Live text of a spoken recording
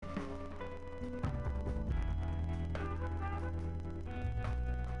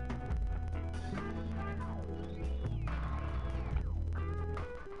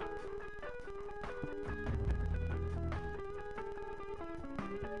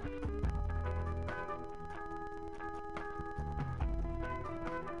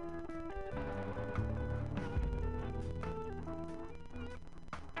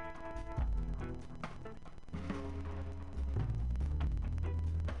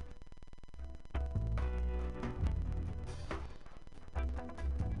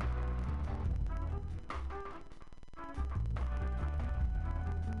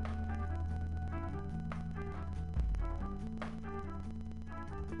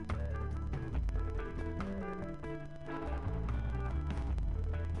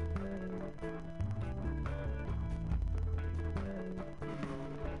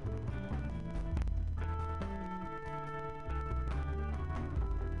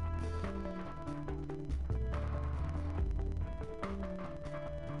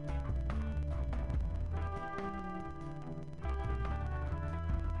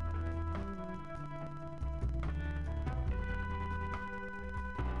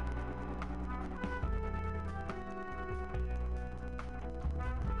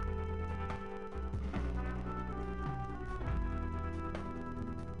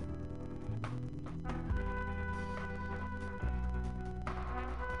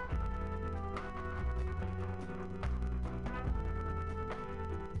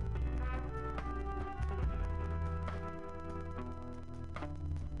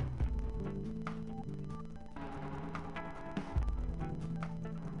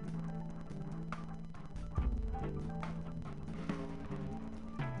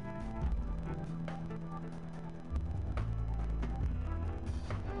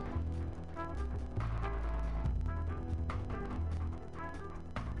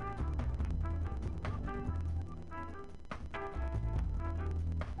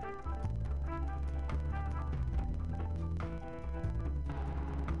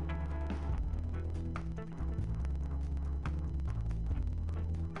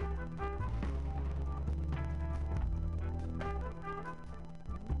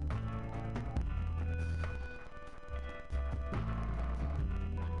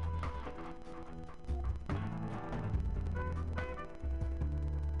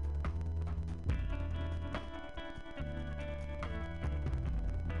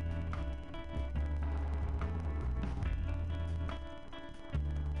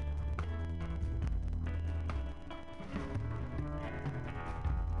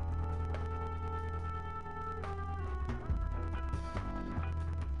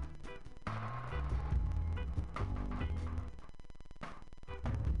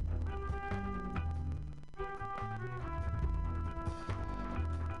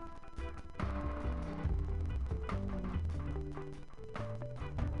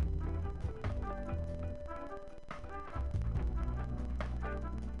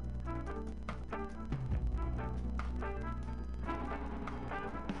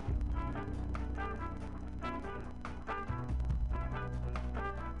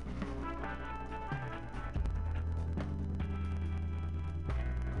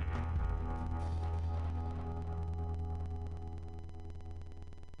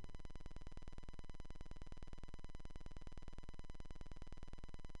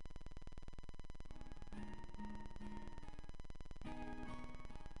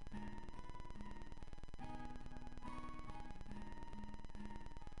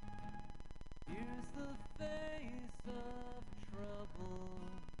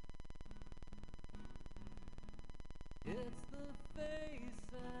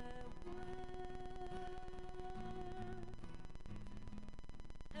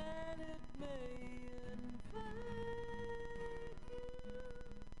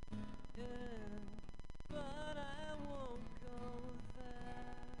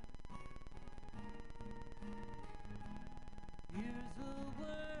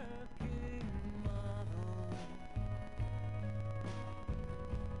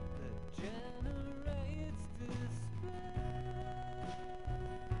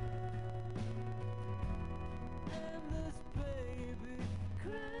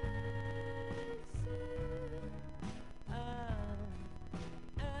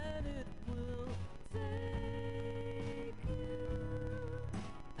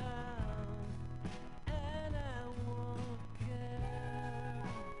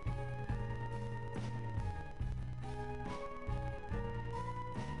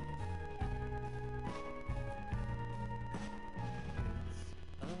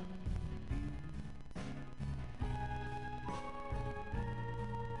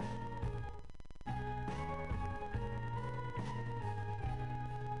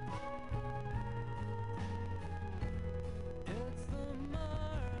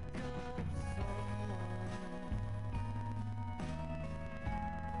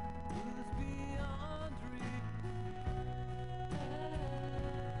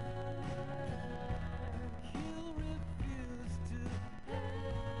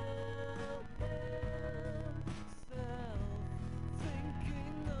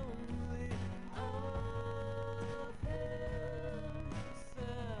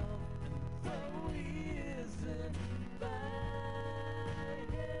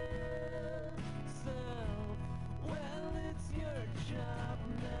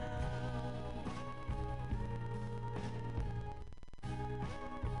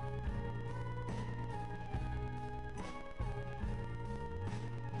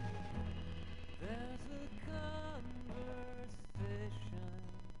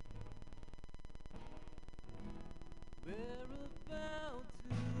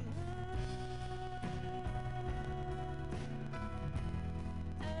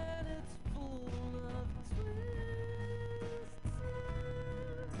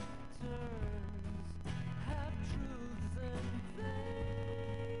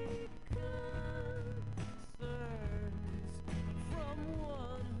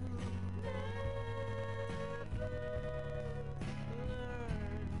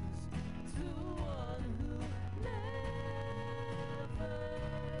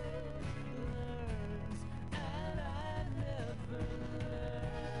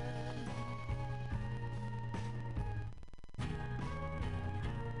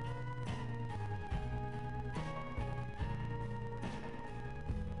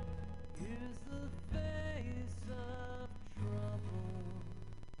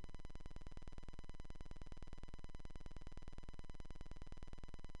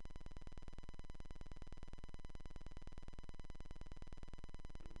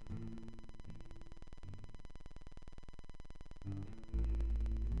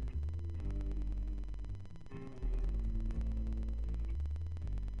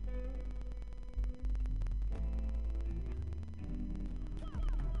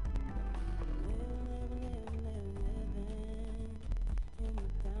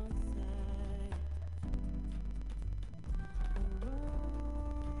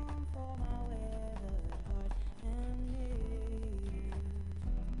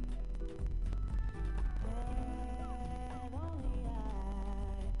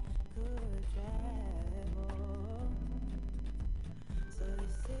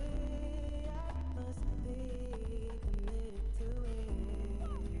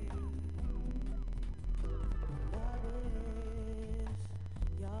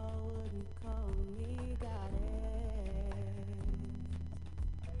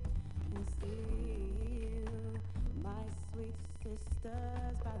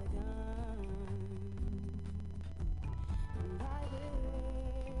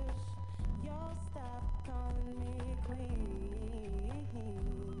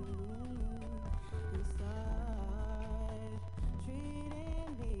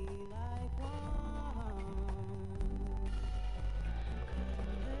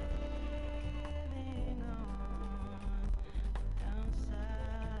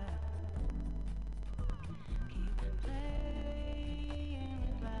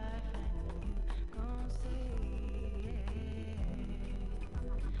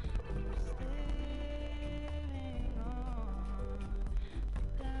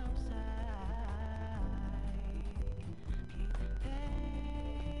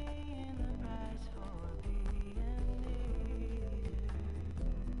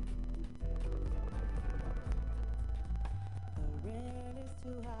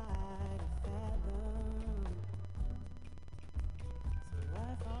too high to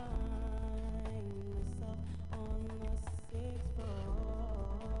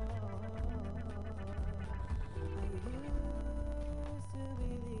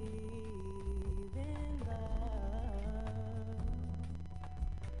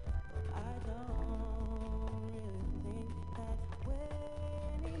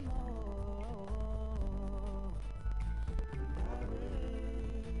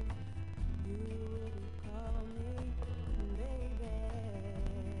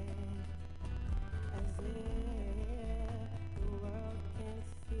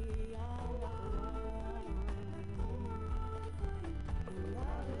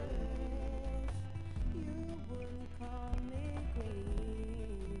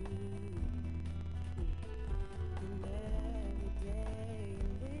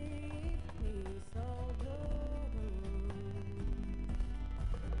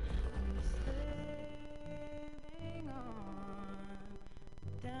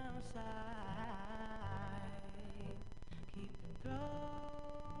downside. Keep throwing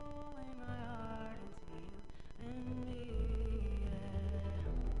my heart into you and me.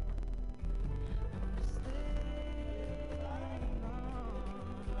 Yeah. I'm staying on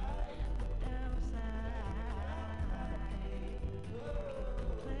the downside. Keep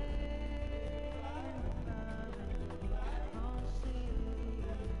playing with love and we won't see.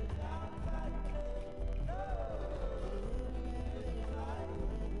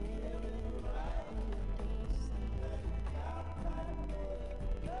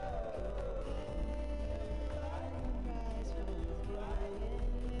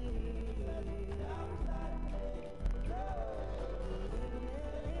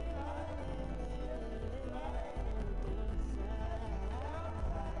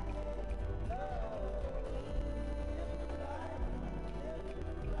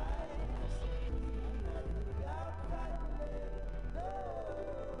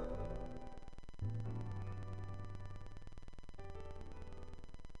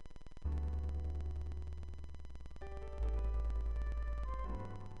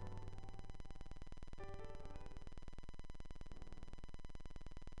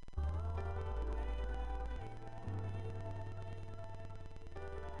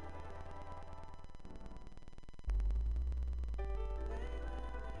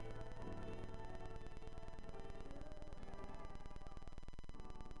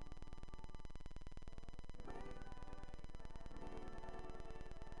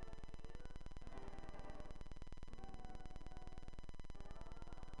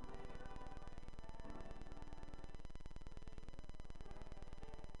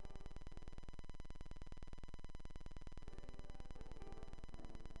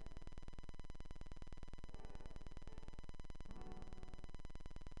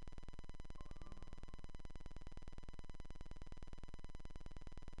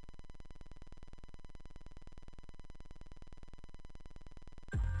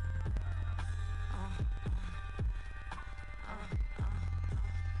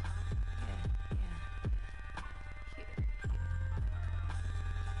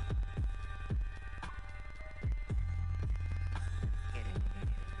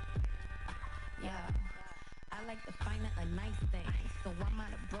 I like the finer a nice thing, so I'm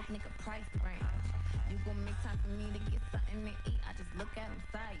out of broke nigga price range. You gon' make time for me to get something to eat, I just look at him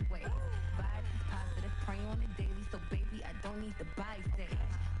sideways. Vibes is positive, pray on it daily, so baby I don't need to buy stage.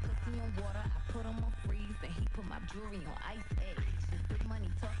 Pussy on water, I put him on freeze, and he put my jewelry on ice age. This big money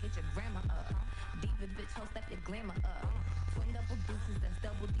talk, get your grandma up. Diva bitch, ho, step your glamour up. Twin double deuces, that's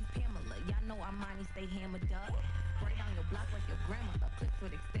double D Pamela. Y'all know Armani stay hammered up. Spray down your block like your grandma up. Clips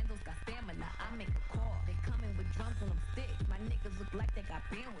with extendos, got stamina, I make a call. They coming with drums on them sticks. My niggas look like they got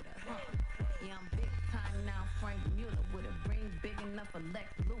band with us. Yeah, I'm big time now, Frank Mueller, with a ring big enough for Lex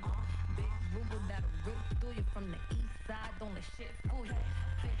Luger. Big Ruger that'll rip through you from the east side, don't let shit fool you.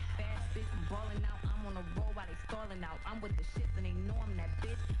 Thick, fast bitch, I'm ballin' out. I'm on a roll while they stallin' out. I'm with the shits and they know I'm that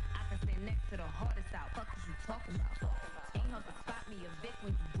bitch. I can stand next to the hardest out. Fuck what you talking about? Ain't hard to spot me a Vic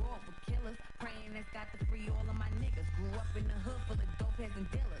when you grow up with killers. Praying it's got to free all of my niggas. Grew up in the hood full of dope heads and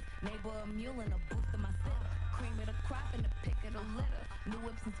dealers. Neighbor a mule and a boost of my sitter. Cream of the crop and the pick of the litter. New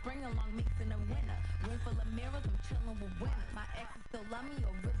whips in spring along mix in the winter. Room full of mirrors, I'm chillin' with winners. My exes still love me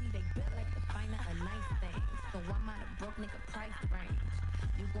or really they bet like the finer a nice thing. So I'm out of broke nigga price range.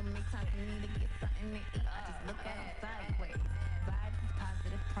 You gon' make time for me to get something to eat, I just look at him sideways. Vibes is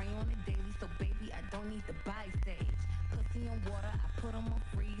positive, pray on it daily, so baby I don't need to buy stage. Pussy on water, I put him on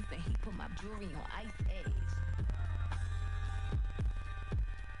freeze, and he put my jewelry on ice age.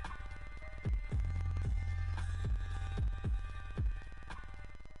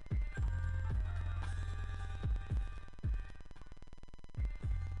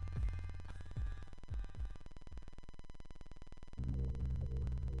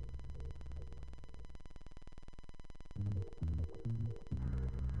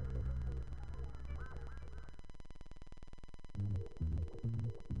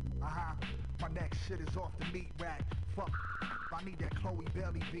 My next shit is off the meat rack. Fuck, I need that Chloe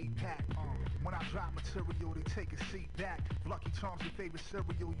Bailey beat pack. When I drop material, they take a seat back. Lucky Charms your favorite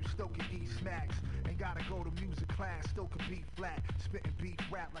cereal, you still can eat snacks. Ain't gotta go to music class, still can beat flat. Spitting beat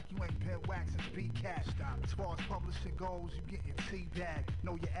rap like you ain't pen wax and speed cat. As far as publishing goes, you getting teabag.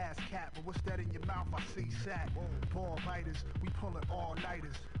 Know your ass cat, but what's that in your mouth? I see sat. Ball writers, we pulling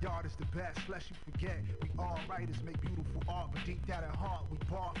all-nighters. Yard is the best, lest you forget. We all writers make beautiful art, but deep down at heart, we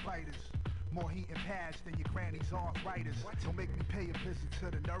bar fighters. More heat and pads than your granny's arthritis. Don't make me pay a visit to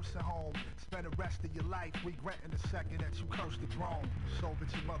the nursing home. Spend the rest of your life regretting the second that you cursed the throne. Sold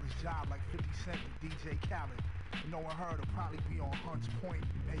at your mother's job like 50 Cent to DJ Khaled. If no one heard, it'll probably be on Hunts Point.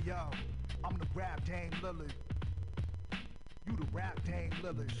 Hey yo, I'm the rap Dame Lillard. You the rap Dame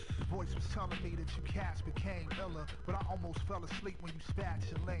Lillard. Voice was telling me that you cats became iller, but I almost fell asleep when you spat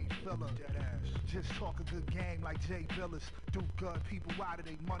your lame filler. Dead ass. Just talk a good game like Jay Billis. Do good people out of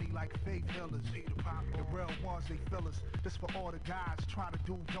their money like faith healers. The real ones, they fillers. This for all the guys trying to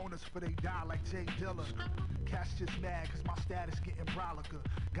do donuts for they die like Jay Dilla. Cats just mad cause my status getting brolica.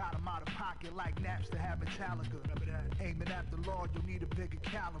 Got 'em out of pocket like Napster had Metallica. Remember that? Aiming at the Lord, you'll need a bigger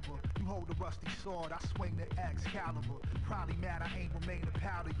caliber. You hold a rusty sword, I swing the Excalibur. Probably mad I ain't remain a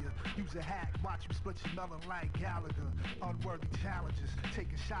pal to you. Use a hack, watch you split your melon like Gallagher. Unworthy challenges,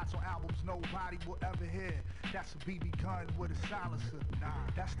 taking shots on albums nobody will ever hear. That's a BB gun with a silencer. Nah,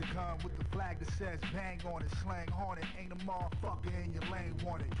 that's the gun with the flag that says bang on it. Slang hornet, ain't a motherfucker in your lane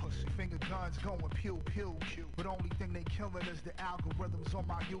want it. Pussy finger guns going pew pew. But only thing they killing is the algorithms on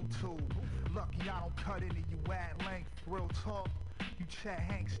my YouTube. Lucky I don't cut into you at length. Real talk, you Chet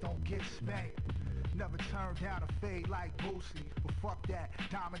Hanks don't get spanked. Never turn down a fade like Boosie. But fuck that,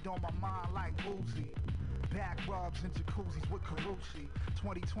 diamond on my mind like Uzi. Back rubs and jacuzzis with Carucci.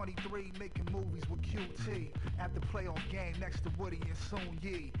 2023 making movies with QT. At the playoff game next to Woody and Soon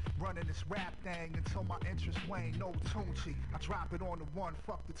Yi. Running this rap thing until my interest wane, no Tunchi. I drop it on the 1,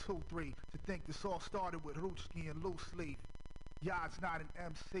 fuck the 2-3. To think this all started with Ruchki and Loose Leaf. Yard's not an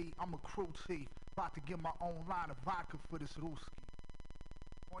MC, I'm a crew chief. About to get my own line of vodka for this Ruski.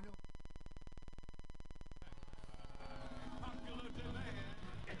 On you?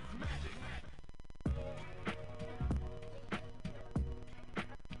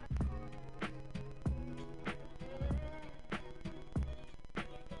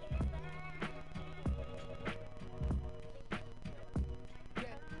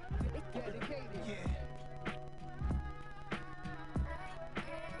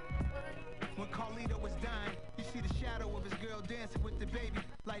 Dancing with the baby,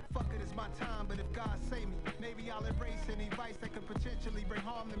 like fuck it, it's my time. But if God save me, maybe I'll erase any vice that could potentially bring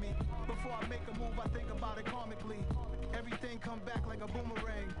harm to me. Before I make a move, I think about it karmically. Everything come back like a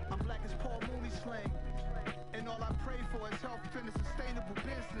boomerang. I'm black as Paul Mooney slang. And all I pray for is health and a sustainable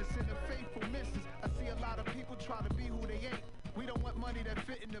business and a faithful missus. I see a lot of people try to be who they ain't. We don't want money that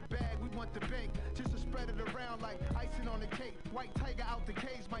fit in the bag, we want the bank. Just to spread it around like icing on the cake. White Tiger out the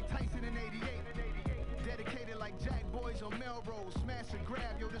cage, Mike Tyson in 88. Dedicated like Jack Boys on Melrose. Smash and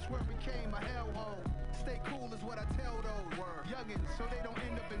grab, yo, this word became a hellhole. Stay cool is what I tell those youngins, so they don't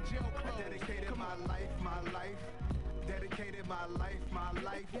end up in jail clothes. I dedicated my life, my life. Dedicated my life, my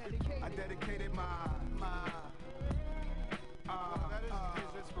life. I dedicated that is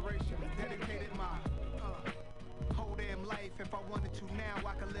his inspiration. Dedicated my whole damn life. If I wanted to now,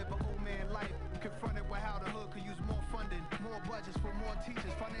 I could live an old man life. Confronted with how the hood could use more funding, more budgets for more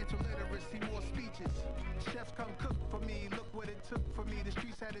teachers, financial literacy, more speeches. Chefs come cook for me, look what it took for me. The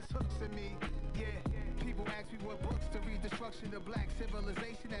streets had its hooks in me, yeah. People ask me what books to read. Destruction of black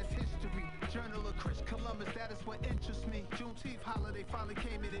civilization as history. Journal of Chris Columbus, that is what interests me. Juneteenth holiday finally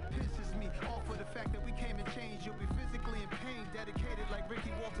came and it pisses me off for the fact that we came and changed. You'll be physically in pain, dedicated like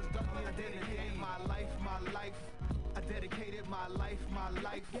Ricky Walters done me. I dedicated my life, my life. I dedicated my life, my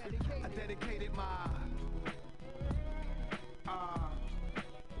life. I dedicated my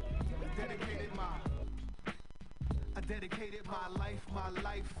I dedicated my life, my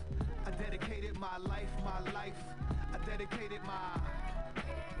life. I dedicated my life, my life. I dedicated my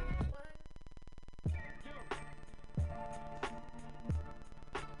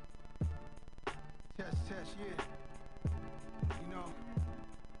test, yeah. You know,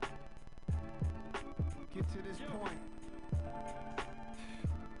 get to this point,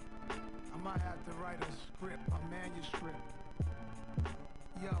 I might have to write a script, a manuscript.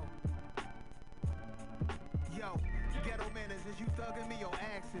 Yo, ghetto manners, is you thugging me or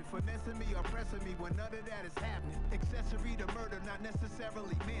axing? Finessing me or pressing me when none of that is happening. Accessory to murder, not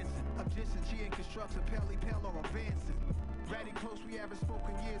necessarily Manson. Objection, she ain't constructs a pally pal or advancing. Ratty close, we haven't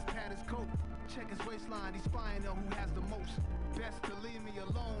spoken years, pat his coat. Check his waistline, he's spying on who has the most. Best to leave me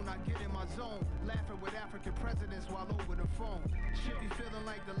alone, I get in my zone. Laughing with African presidents while over the phone. Should be feeling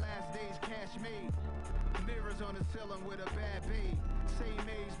like the last days cash made. Mirrors on the ceiling with a bad babe. Same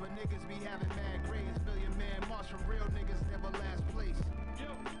age, but niggas be having mad grades. Million man march from real niggas never last place.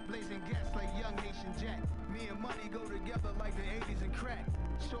 Blazing gas like young Haitian Jack. Me and money go together like the 80s and crack.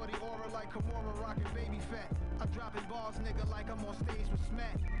 Shorty aura like Kimura rockin' baby fat. I'm dropping bars, nigga, like I'm on stage with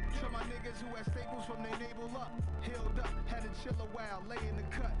Smack. To my niggas who had staples from their navel up. Healed up, had to chill a while, lay in the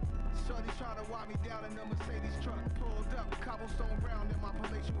cut. Shorty try to walk me down in the Mercedes truck. Pulled up, cobblestone ground in my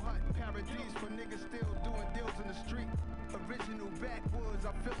palatial hut. Paradise for niggas still doing deals in the street. Original backwoods,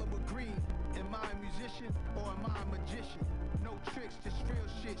 I fill 'em with green. Am I a musician or am magician. No tricks, just real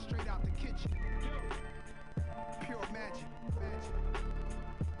shit straight out the kitchen. Pure magic, magic.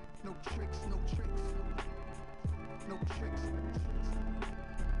 No tricks, no tricks. No tricks, no tricks.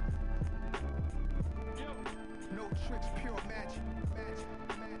 No tricks, pure magic, magic,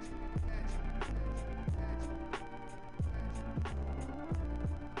 magic, magic, magic, magic.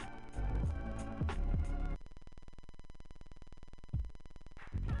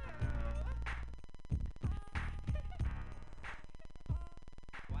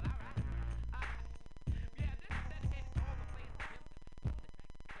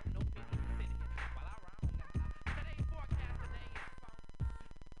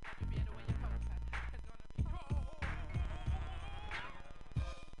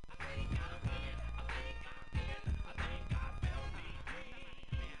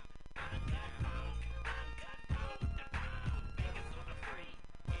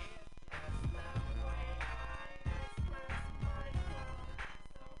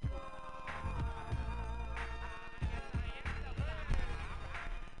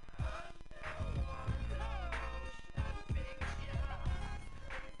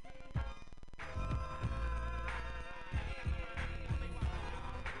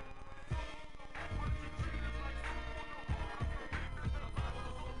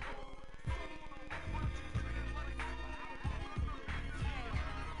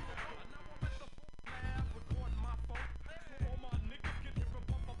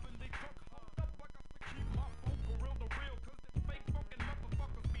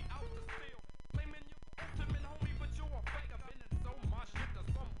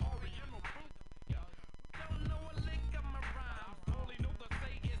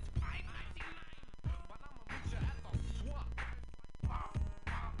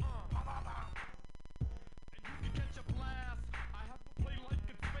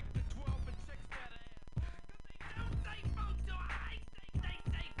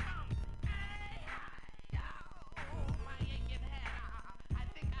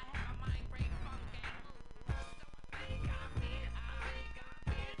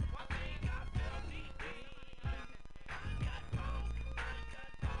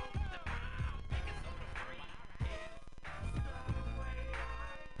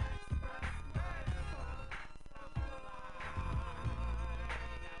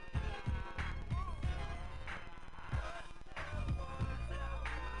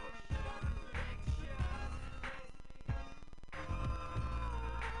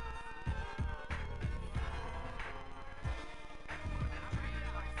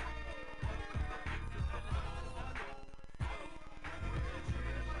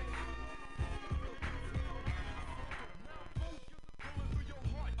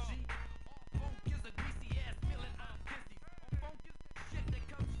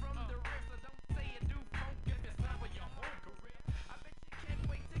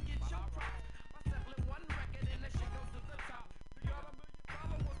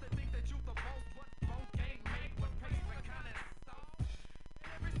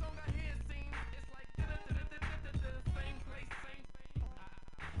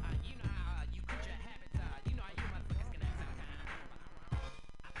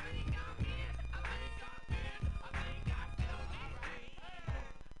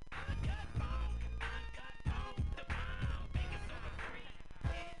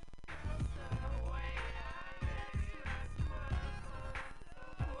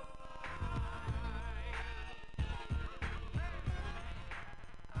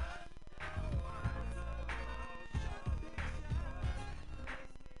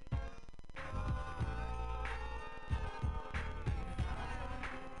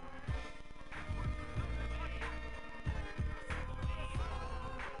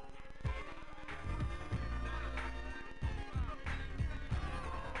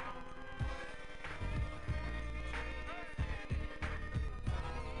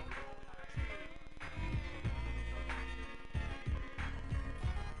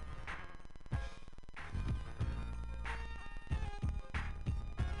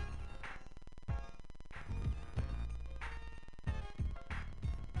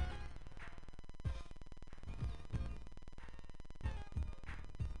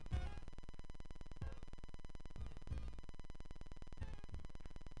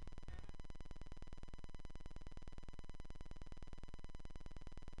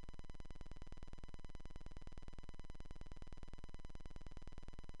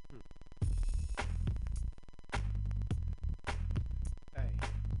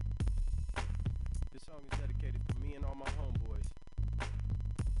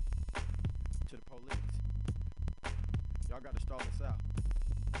 Y'all got to stall us out.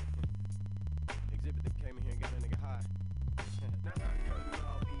 Exhibit that came in here and got a nigga high.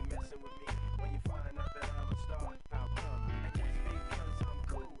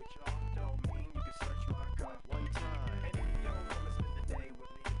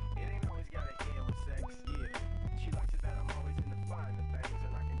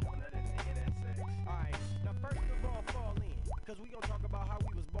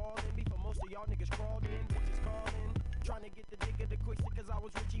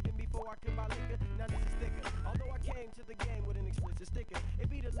 know I can buy liquor, now this is thicker. Although I came to the game with an explicit sticker, it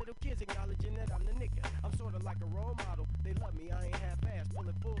be the little kids acknowledging that I'm the nigga. I'm sorta like a role model. They love me, I ain't half-ass,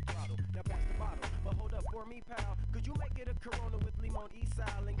 pulling full throttle. Now pass the bottle, but hold up for me, pal. Could you make it a Corona with limon East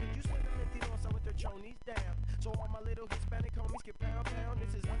Side? And could you swing a Mentirosa with their chonies down? So all my little Hispanic homies get pound pound.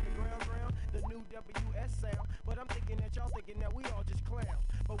 This is underground ground, the new WS sound. But I'm thinking that y'all thinking that we all just clowns.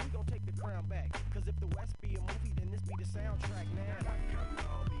 But we gon' take the crown back. Cause if the West be a movie, then this be the soundtrack now. How come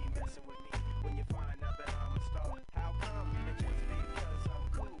y'all be messing with me when you find out that I'm a star? How come? And just because I'm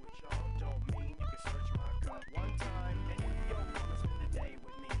cool with y'all don't mean you can search my cup one time and if your woman spend the day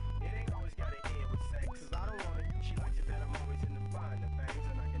with me. It ain't always gotta end with sex, cause I don't want it. She likes it that I'm always in the finer things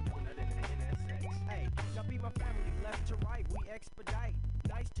and I can do nothing in that sex. Hey, now be my family, left to right, we expedite.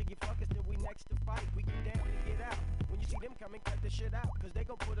 Nice to you fuckers, then we next to fight. We get down to get out. When you see them coming, cut the shit out. Cause they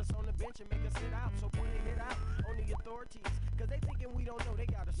gon' put us on the bench and make us sit out. So put it out on the authorities. Cause they thinking we don't know they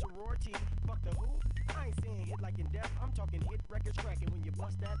got a sorority. Fuck the who? I ain't saying hit like in death. I'm talking hit records cracking when you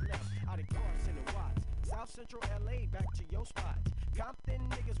bust that left. Out of Carson and Watts. South Central LA, back to your spots. Compton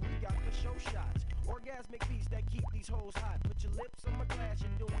niggas, we got the show shots. Orgasmic beats that keep these hoes hot. Put your lips on my glass,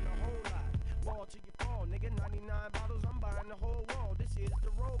 you're doing a whole lot. Ball till you fall, nigga. 99 bottles, I'm buying the whole wall. This is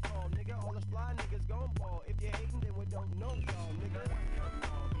the roll call, nigga. All the fly niggas gon' ball. If you hating, then we don't know y'all, nigga. Come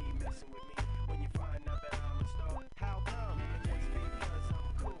on, be messing with me when you find out that I'm a star. How come? And just because I'm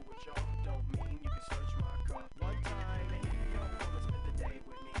cool with y'all don't mean you can search my cup one time and you don't wanna spend the day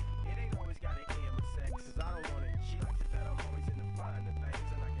with me. It ain't always gotta end with sex, cause I don't want it. She likes it that I'm always in the finer things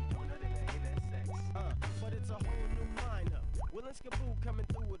and I can do nothing that ain't that sex. But it's a whole new lineup. Will and Skaboo coming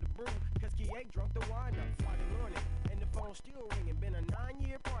through with a brew, cause Kiek drunk the wine up Friday morning, and the phone still ringing. Been a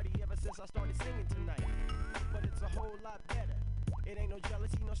 9-year party ever since I started singing tonight. But it's a whole lot better. It ain't no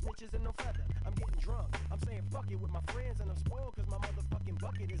jealousy, no snitches, and no feather. I'm getting drunk, I'm saying fuck it with my friends, and I'm spoiled cause my motherfucking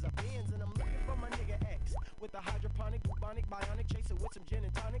bucket is a Benz, and I'm looking for my nigga X with a hydroponic, bubonic, bionic chaser with some gin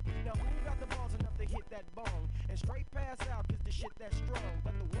and tonic. Now who got the balls enough to hit that bong and straight pass out cause the shit that strong?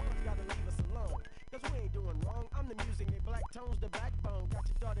 But the ones gotta leave us alone, cause we ain't doing wrong. I'm the music, they black tones, the backbone. Got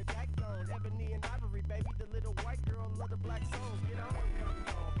your daughter Dak gone, Ebony and Ivory, baby. The little white girl love the black songs. Get on, come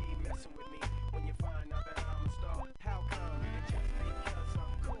on, be messing with me when you find out that I'm a star. How come? And just because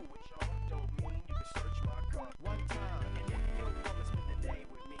I'm cool with y'all don't mean you can search my cup one time. And if you wanna spend the day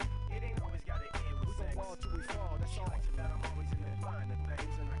with me, it ain't always gotta end with sex. We gon' ball till we fall, that's all. She likes it that I'm always in the finer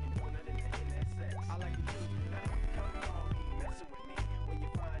things and I can do nothing in that sex. I like it too. Now come on, be messing with me when you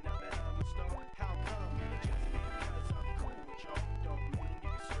find out that I'm a star. How come? And just because I'm cool with y'all don't mean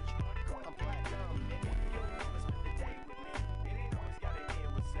you can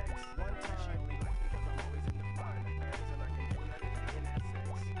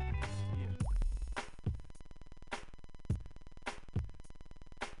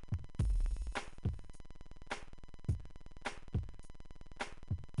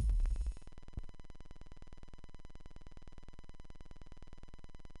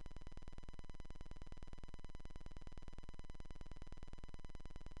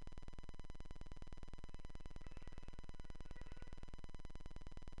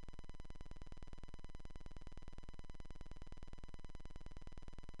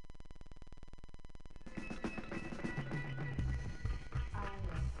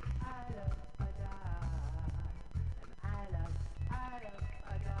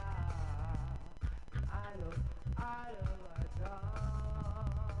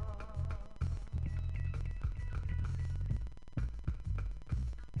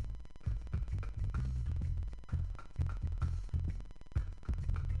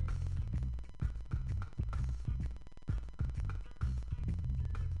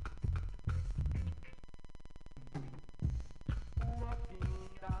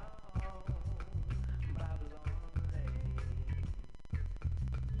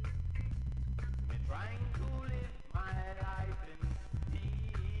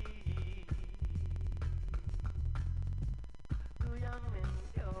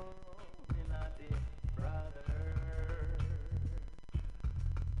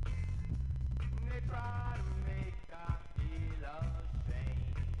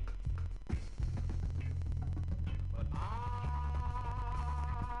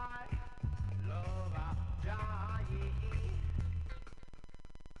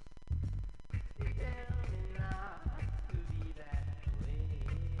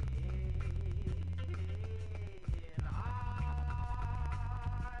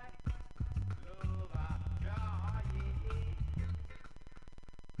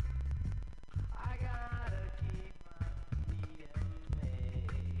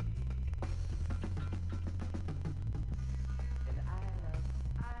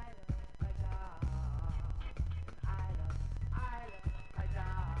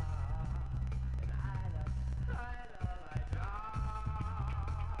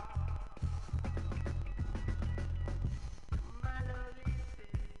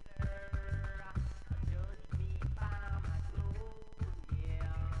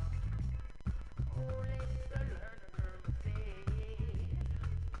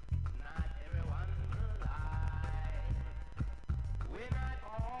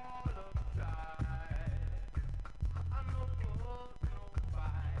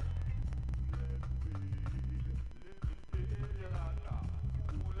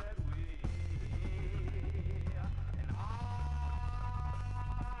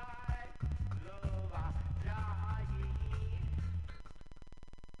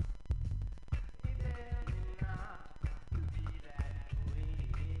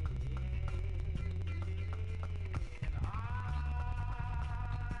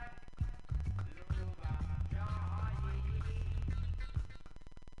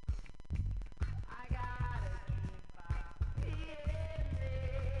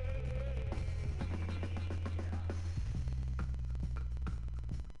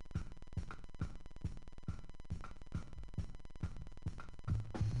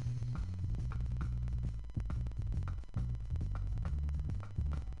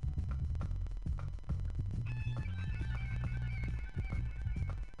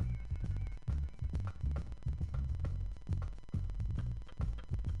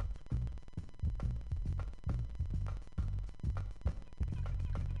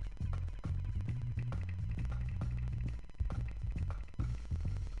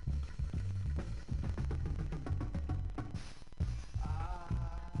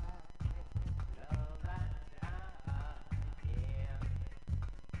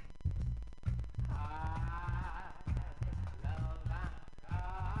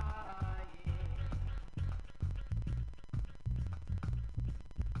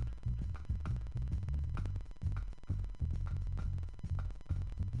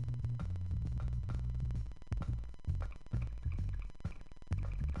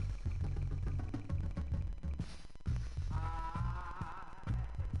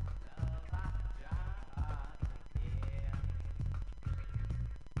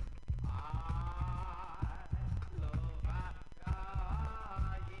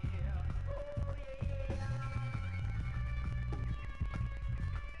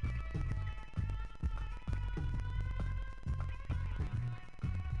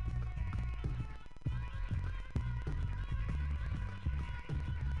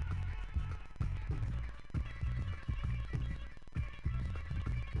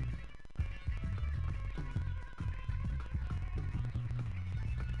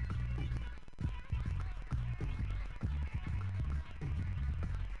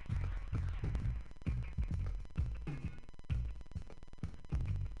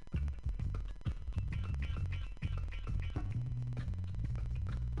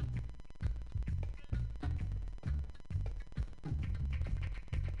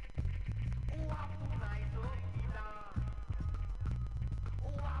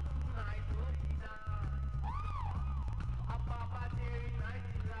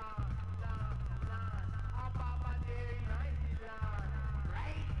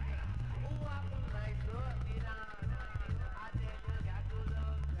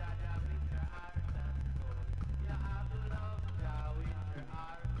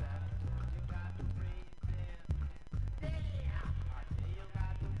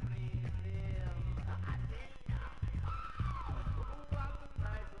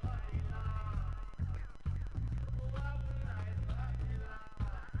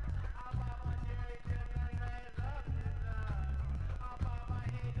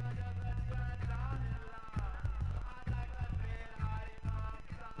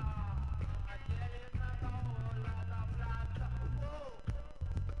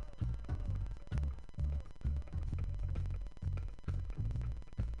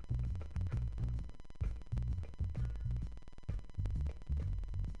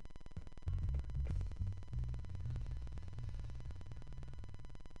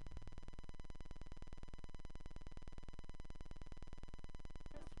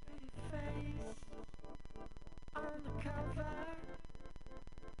on the cover.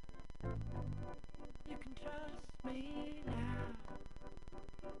 You can trust me now.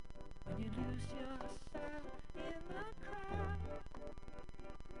 When you lose yourself in the crowd,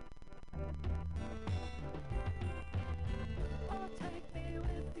 or take me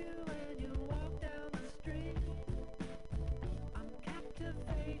with you when you walk down the street. I'm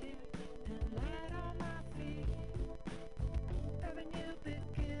captivated and light on my feet. Every new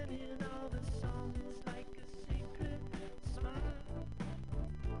beginning of a song is like a secret smile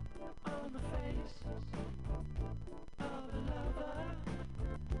on the face of a lover.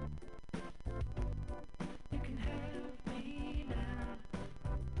 You can have me now,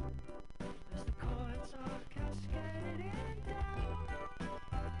 as the chords are cascading down.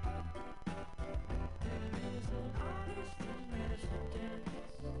 There is an artist in residence.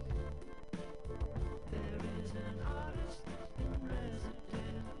 There is an artist in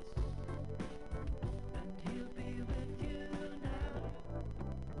residence, and he'll be with you now.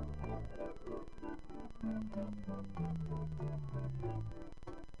 And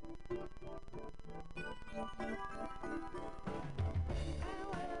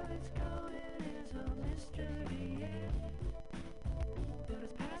where it's going is a mystery, yeah. But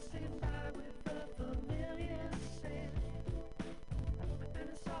it's passing by with a familiar scent, and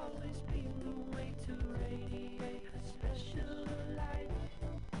it's always been the way to radiate a special light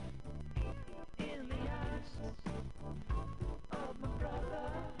in the eyes of my brother.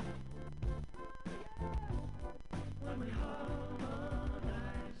 When we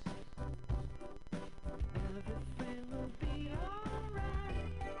harmonize, everything will be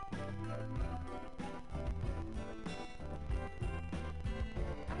alright.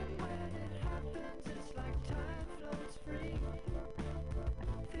 And when it happens, it's like time floats free.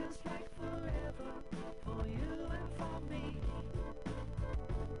 Feels like forever for you and for me.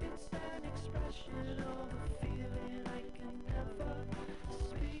 It's an expression of a feeling I can never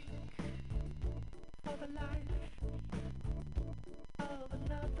speak, for the life of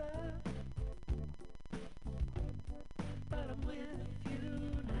another. But I'm with you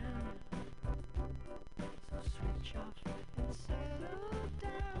now, so switch off and settle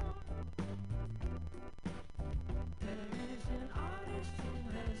down. There is an artist in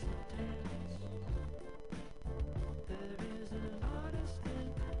residence. There is an artist in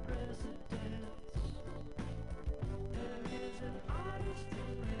residence. There is an artist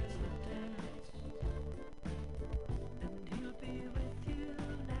in residence, and he'll be with you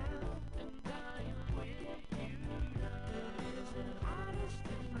now. And I am with you now. There is an artist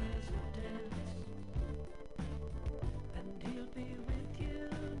in residence, and he'll be with you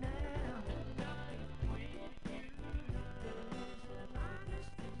now. And I am with you now. There is an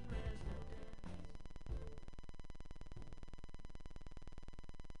artist in residence.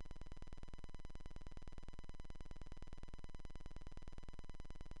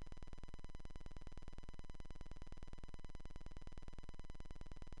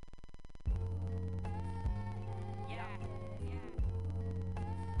 Yeah.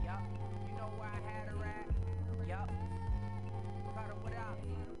 Yup. You know where I had her at? Yup. Cut her without.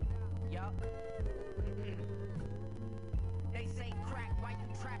 Yup. They say crack, why you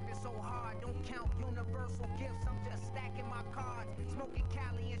trapping so hard? Don't count universal gifts, I'm just stacking my cards. Smoking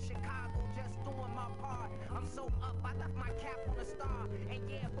Cali in Chicago, just doing my part. I'm so up, I left my cap on the star. And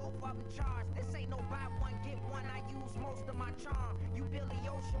yeah, both of them charged. This ain't no buy one, get one, I use most of my charm. You Billy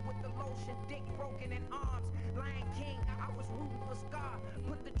Ocean with the lotion, dick broken in arms. Lion King, I was rooting for Scar.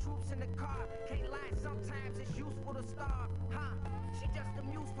 Put the troops in the car. Can't lie, sometimes it's useful to starve. Huh? She just a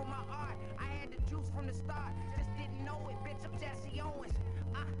muse for my art. I had the juice from the start. Just didn't know it, bitch, I'm Jesse Owens.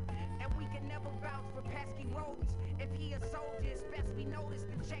 And we can never vouch for pesky rodents. If he a soldier, it's best we notice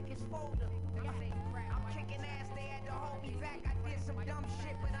to check his folder. I'm kicking ass, they had to hold me back. I did some dumb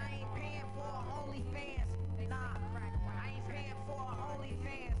shit, but I ain't paying for a OnlyFans. Nah, I ain't paying for a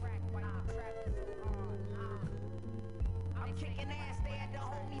OnlyFans. I'm kicking ass, they had to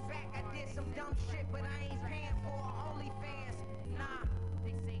hold me back. I did some dumb shit, but I ain't paying for a OnlyFans. Nah, I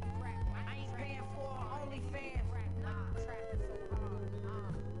ain't paying for a OnlyFans.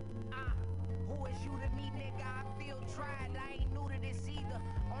 Who is you to me, nigga? I feel tried. I ain't new to this either.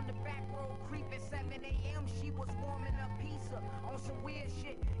 On the back road creeping 7 a.m. She was warming up pizza on some weird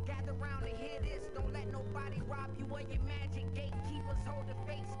shit. Gather round to hear this. Don't let nobody rob you of your magic. Gatekeepers hold the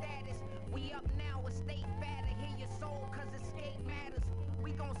fake status. We up now, a state batter. Hear your soul, cause escape matters.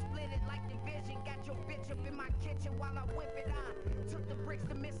 We gon' split it like division. Got your bitch up in my kitchen while I whip it. I took the bricks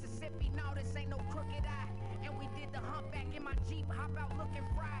to Mississippi. Now this ain't no crooked eye. And we did the humpback in my Jeep. Hop out looking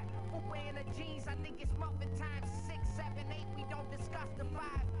fried. Footwear in the jeans. I think it's muffin time. 6, 7, 8. We don't discuss the 5.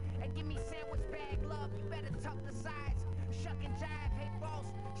 And give me sandwich bag love. You better tough the sides. Shuck and jive, hey boss,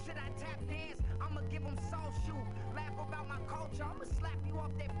 should I tap dance? I'ma give them soul shoe. Laugh about my culture, I'ma slap you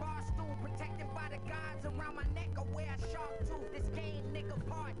off that bar stool. Protected by the gods around my neck, I wear a shark tooth. This game, nigga,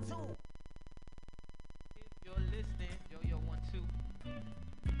 part 2. If you're listening, yo, 1, 2.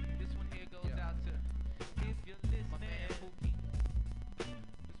 This one here goes out to, if you're listening, my man Pookie. This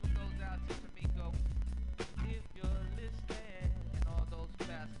one goes out to Tamiko. If you're listening, and all those who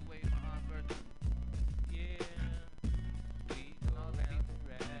passed away, my Aunt Bertha. Yeah, we go round and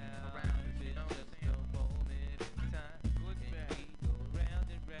round, it's just a moment in time. Good man. We go round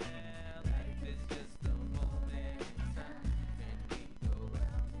and round, life is just a moment in time. And we go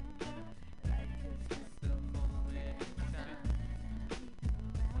round and round, life is just a moment in time.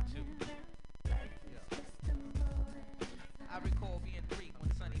 1, 2. I recall being 3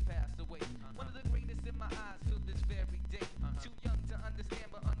 when Sonny passed away. One of the greatest in my eyes till this very day. Too young to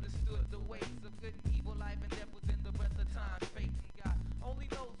understand but understood the ways of good and evil. Life and death was in the breath of time. Fate and God only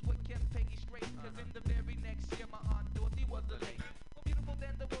knows what kept Peggy straight. Cause in the very next year my Aunt Dorothy was the late. More beautiful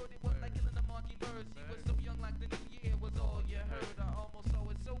than the word, it was like killing a mockingbird. She was so young like the new year was all you heard. I almost saw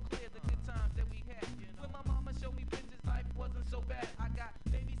it so clear, the good times that we had. When my mama showed me pictures, life wasn't so bad. I got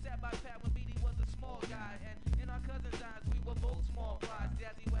babysat by Pat when BD was a small guy. And in our cousin's eyes, we were both small flies.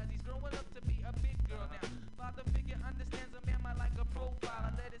 Jazzy Wazzy's growing up to be a big girl now. Father figure understands a man might like a profile.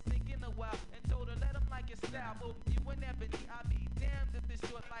 I let it sink in a while and told her let him like his style. Both you and Ebony, I'll be damned if this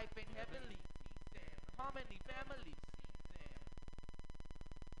short life ain't heavenly. Peace and harmony, family.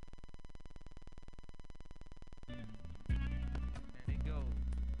 And it goes.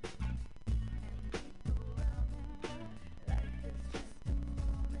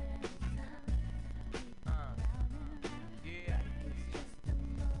 Yeah.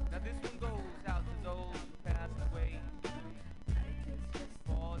 Now this one goes out to those who passed away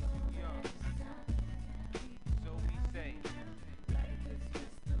far too young. So we say,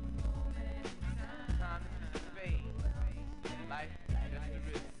 time to fade. Life just a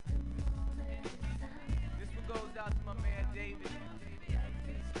risk. This one goes out to my man David.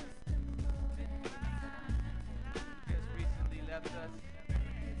 Just recently left us.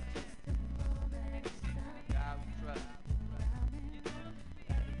 God we trust.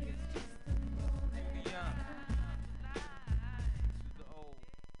 The young to the old.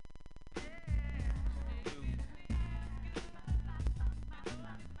 New.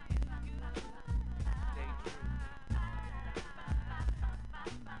 Stay true.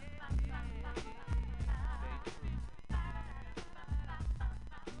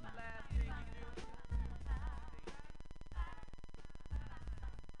 Last thing you do.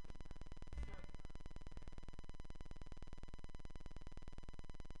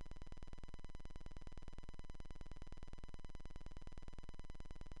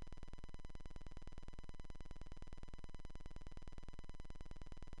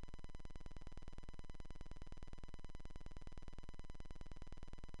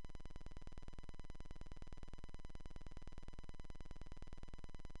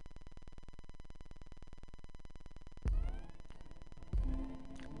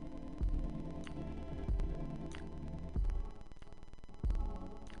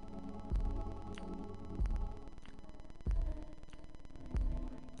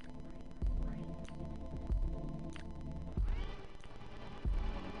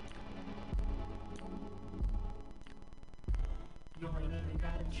 You ain't even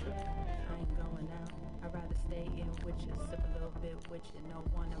got a trip, I ain't going out. I'd rather stay in with you, sip a little bit with you, no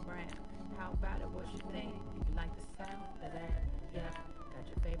one around. How about it, what you think? You like the sound of that? Yeah, got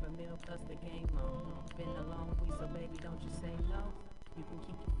your favorite meal plus the game on. It's been a long week, so baby, don't you say no. You can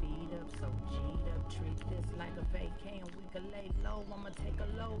keep your feet up, so G'd up. Treat this like a vacay and we can lay low. I'ma take a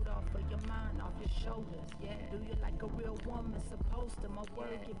load off of your mind, off your shoulders. Yeah, do you like a real woman supposed to? My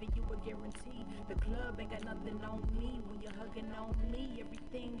word giving you a guarantee. The club ain't got nothing on me. When you're hugging on me,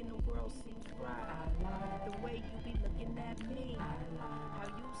 everything in the world seems right. I like the way you be looking at me. I like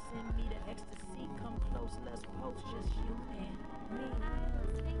how you send me the ecstasy. Come close, let's post, just you and me. I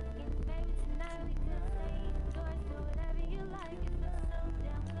was thinking, baby, tonight we could say yours, do whatever you like. It feels so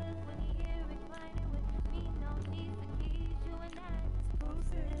damn good when you're here reclining with me. No need for keys, you and I just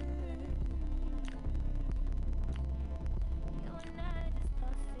posted. You and I just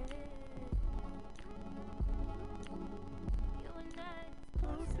posted. You and I just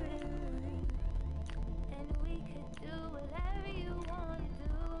posted. And we could do whatever you wanna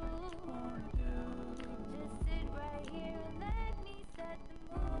do. Just sit right here and let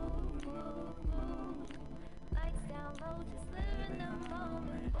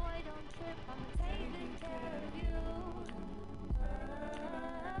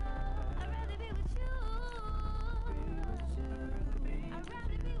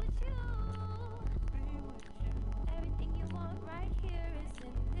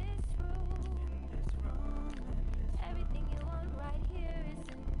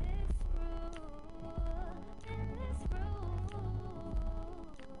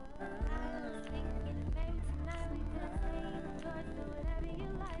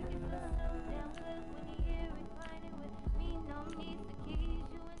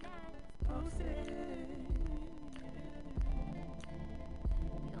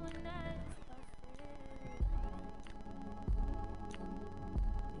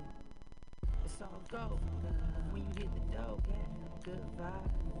go. When you hit the door, good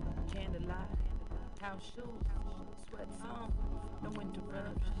vibe, candlelight, house shoes, sweats on, no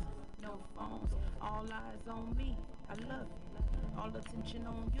interruptions, no phones, all eyes on me. I love it. All attention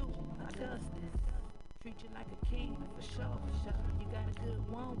on you. I does this. Treat you like a king, for sure, for sure. You got a good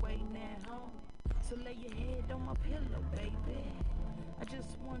one waiting at home. So lay your head on my pillow, baby. I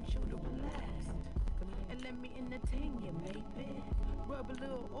just want you to relax and let me entertain you, baby. Rub a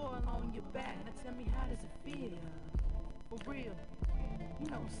little oil on your back. Now tell me, how does it feel? For real. You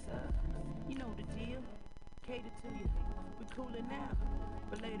know, sir. You know the deal. Cater to you. We coolin' out.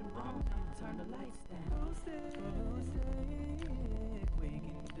 But later on, turn the lights down. Who said we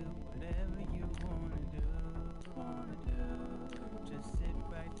can do whatever you wanna do? Just sit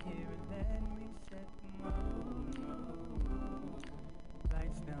right here and let me set the mood.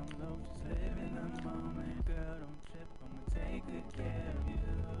 Lights down low, just live in the moment. Girl, don't trip, I'ma take good care of you.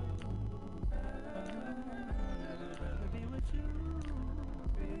 I'd rather be with you,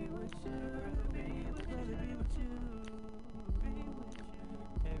 be with you, rather be with you, be with you.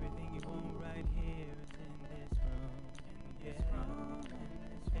 Everything you want right here is in this room,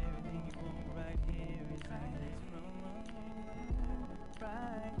 Everything you want right here is in this room,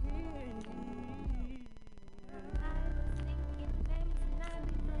 right here. I was thinking maybe tonight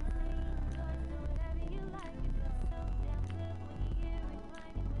we could swing doors, do whatever you like. It feels so damn good when you're here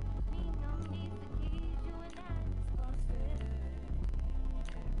reclining with me. No need for keys, you and I just posted.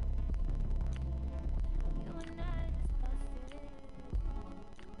 You and I just posted.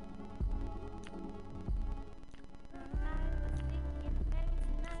 I was thinking maybe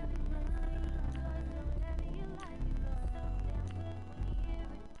tonight we could swing doors, do whatever you like. It feels so damn good when you're here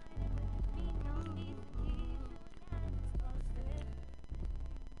reclining with me. No need for keys, you and I just posted.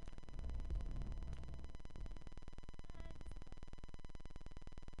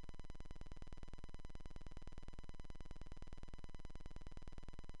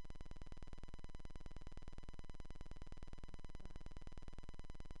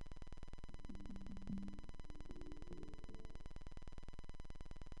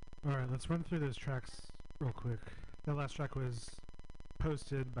 Alright, let's run through those tracks real quick. That last track was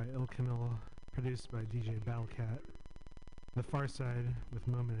posted by Il Camille, produced by DJ Battlecat. The Far Side with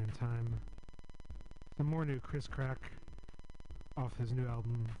Moment in Time. Some more new Chris Crack off his new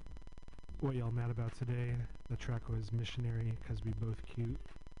album, What Y'all Mad About Today. The track was Missionary, Cause We Both Cute.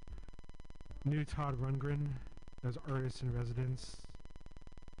 New Todd Rundgren as Artist in Residence.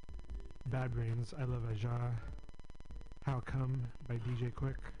 Bad Brains, I Love Aja. How Come by DJ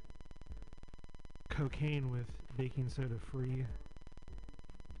Quick. Cocaine with Baking Soda Free.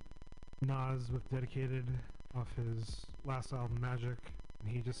 Nas with Dedicated off his last album Magic, and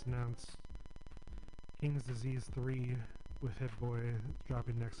he just announced King's Disease 3 with Hit Boy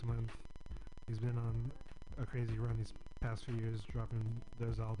dropping next month. He's been on a crazy run these past few years dropping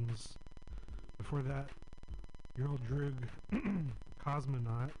those albums. Before that, Earl Drug,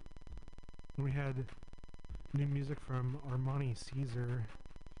 Cosmonaut. And we had new music from Armani Caesar.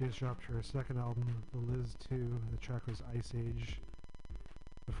 She just dropped her second album, The Liz 2. The track was Ice Age.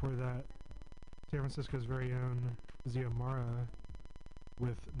 Before that, San Francisco's very own Xiomara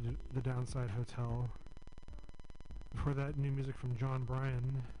with The Downside Hotel. Before that, new music from John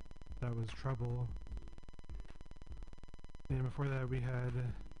Bryan. That was Trouble. And before that, we had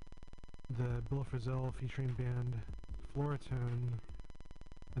the Bill Frisell featuring band Floratone.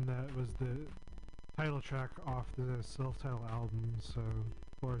 And that was the title track off the self-titled album, so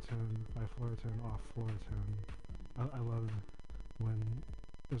Floratone by Floratone off Floratone. I love when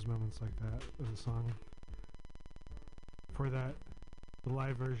there's moments like that of a song. For that, the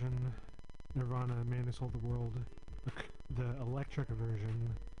live version, Nirvana, Man Who Sold the World, the electric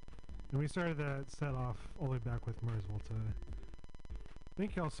version. And we started that set off all the way back with Mars Volta.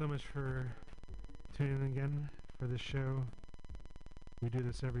 Thank y'all so much for tuning in again for this show. We do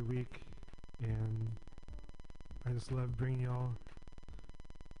this every week, and I just love bringing y'all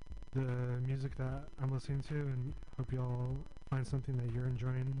the music that I'm listening to, and hope y'all find something that you're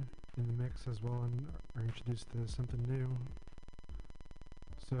enjoying in the mix as well and are introduced to something new.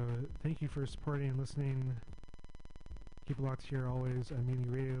 So thank you for supporting and listening. Keep it locked here always at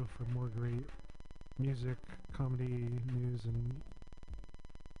MutinyRadio for more great music, comedy, news, and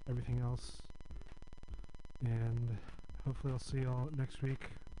everything else. And hopefully I'll see y'all next week.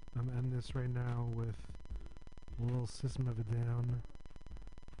 I'm ending this right now with a little System of a Down.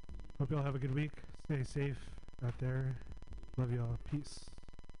 Hope y'all have a good week. Stay safe out there. Love y'all. Peace.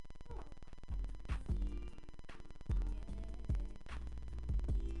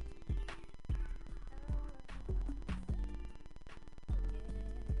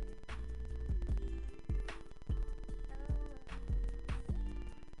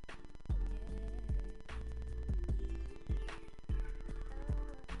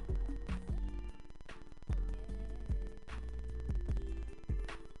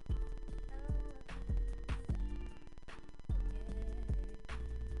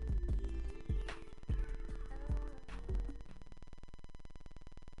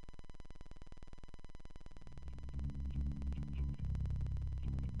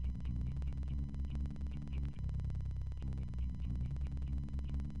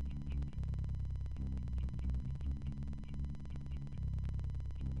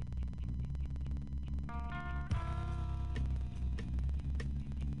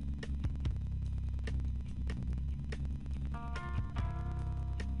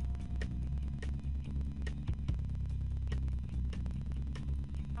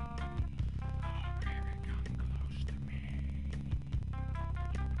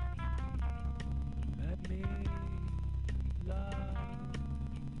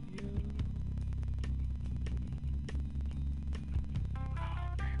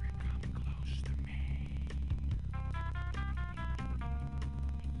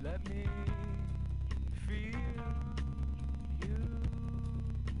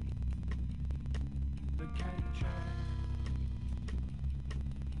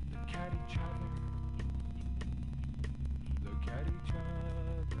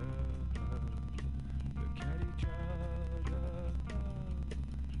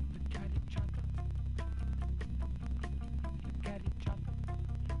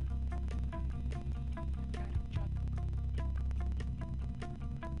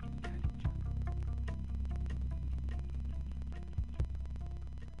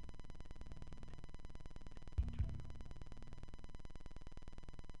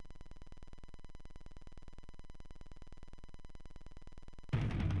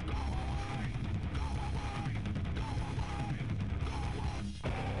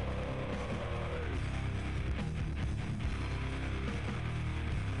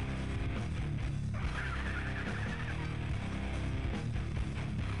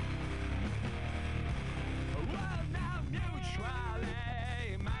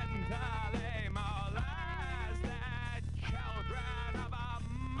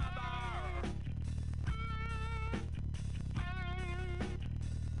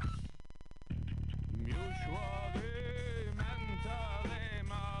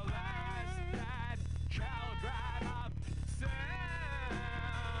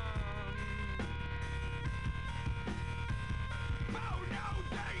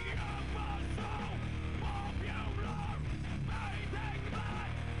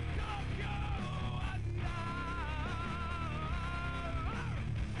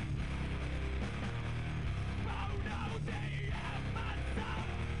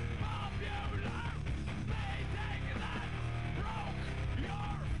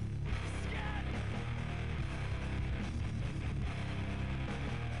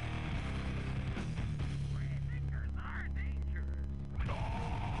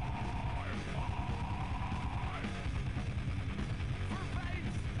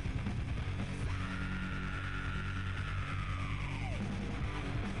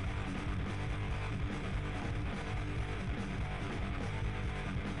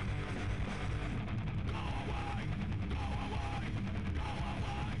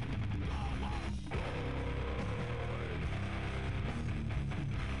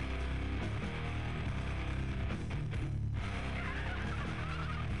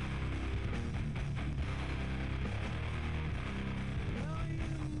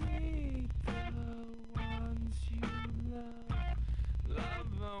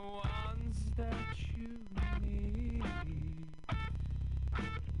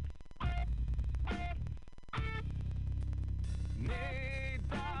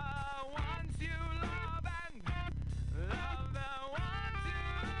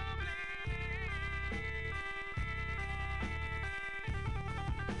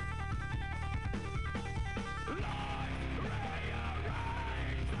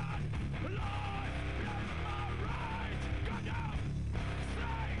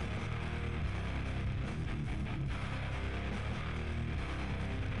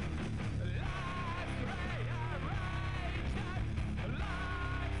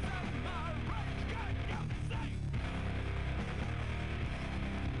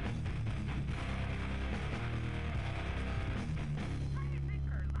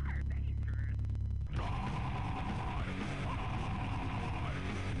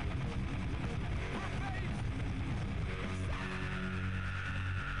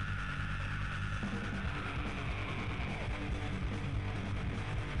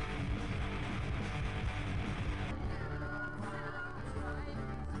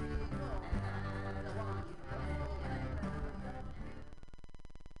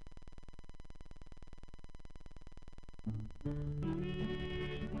 Yeah,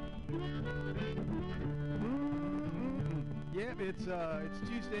 it's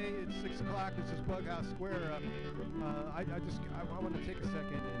Tuesday. It's 6 o'clock. This is Bughouse Square. I want to take a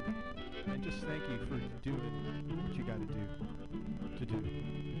second and just thank you for doing what you got to do.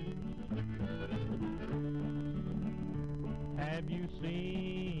 Have you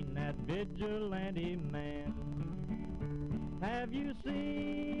seen that vigilante man? Have you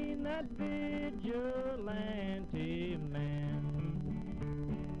seen that vigilante man?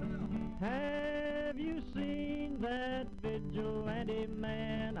 Have you seen that vigilante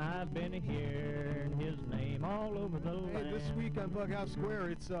man? I've been hearing his name all over the land. Hey, this week on Bughouse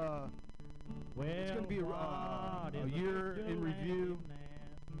Square, it's going to be a year in review,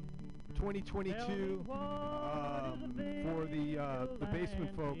 2022, for the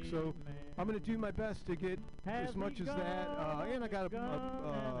basement folks. So I'm going to do my best to get as much as that, and I got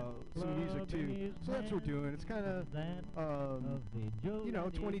some music too. So that's what we're doing. It's kind of,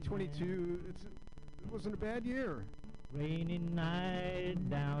 2022. It wasn't a bad year. Rainy night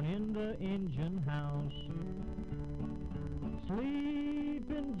down in the engine house,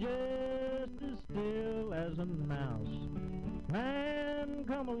 sleeping just as still as a mouse. Man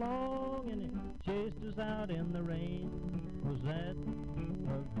come along and he chased us out in the rain. Was that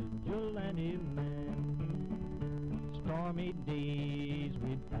a vigilante man? Stormy days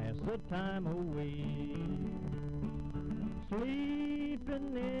we'd pass the time away,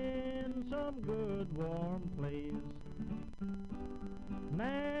 sleeping in some good warm place.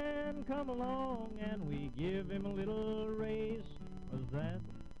 Man come along and we give him a little race. Was that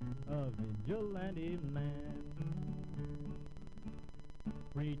a vigilante man?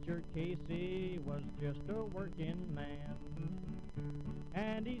 Preacher Casey was just a working man,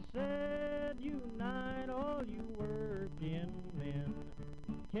 and he said, unite all you working men.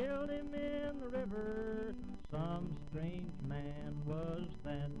 Killed him in the river, some strange man. Was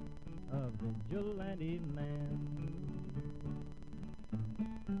that a vigilante man?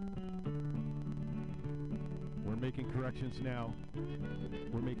 We're making corrections now.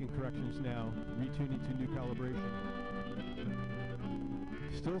 Retuning to new calibration.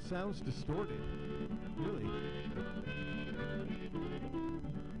 Still sounds distorted. Really.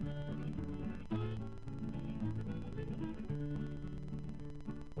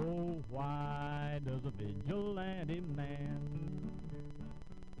 Oh, why does a vigilante man,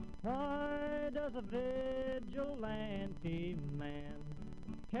 why does a vigilante man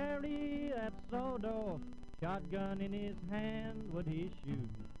carry that sawed-off shotgun in his hand? Would he shoot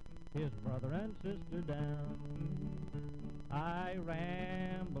his brother and sister down? I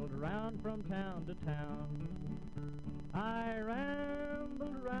rambled around from town to town. I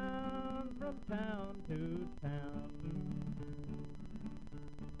rambled around from town to town,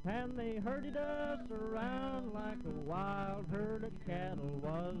 and they herded us around like a wild herd of cattle.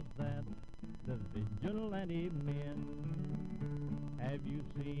 Was that the vigilante men? Have you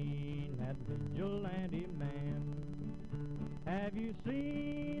seen that vigilante man? Have you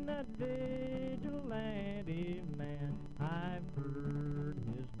seen that vigilante man? I've heard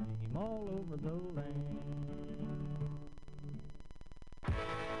his name all over the land.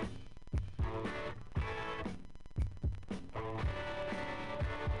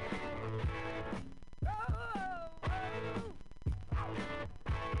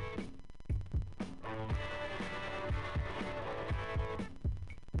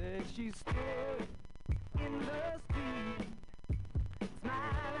 Then she stood in the street,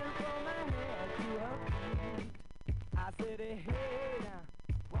 smiling from her head to her feet. I said, hey,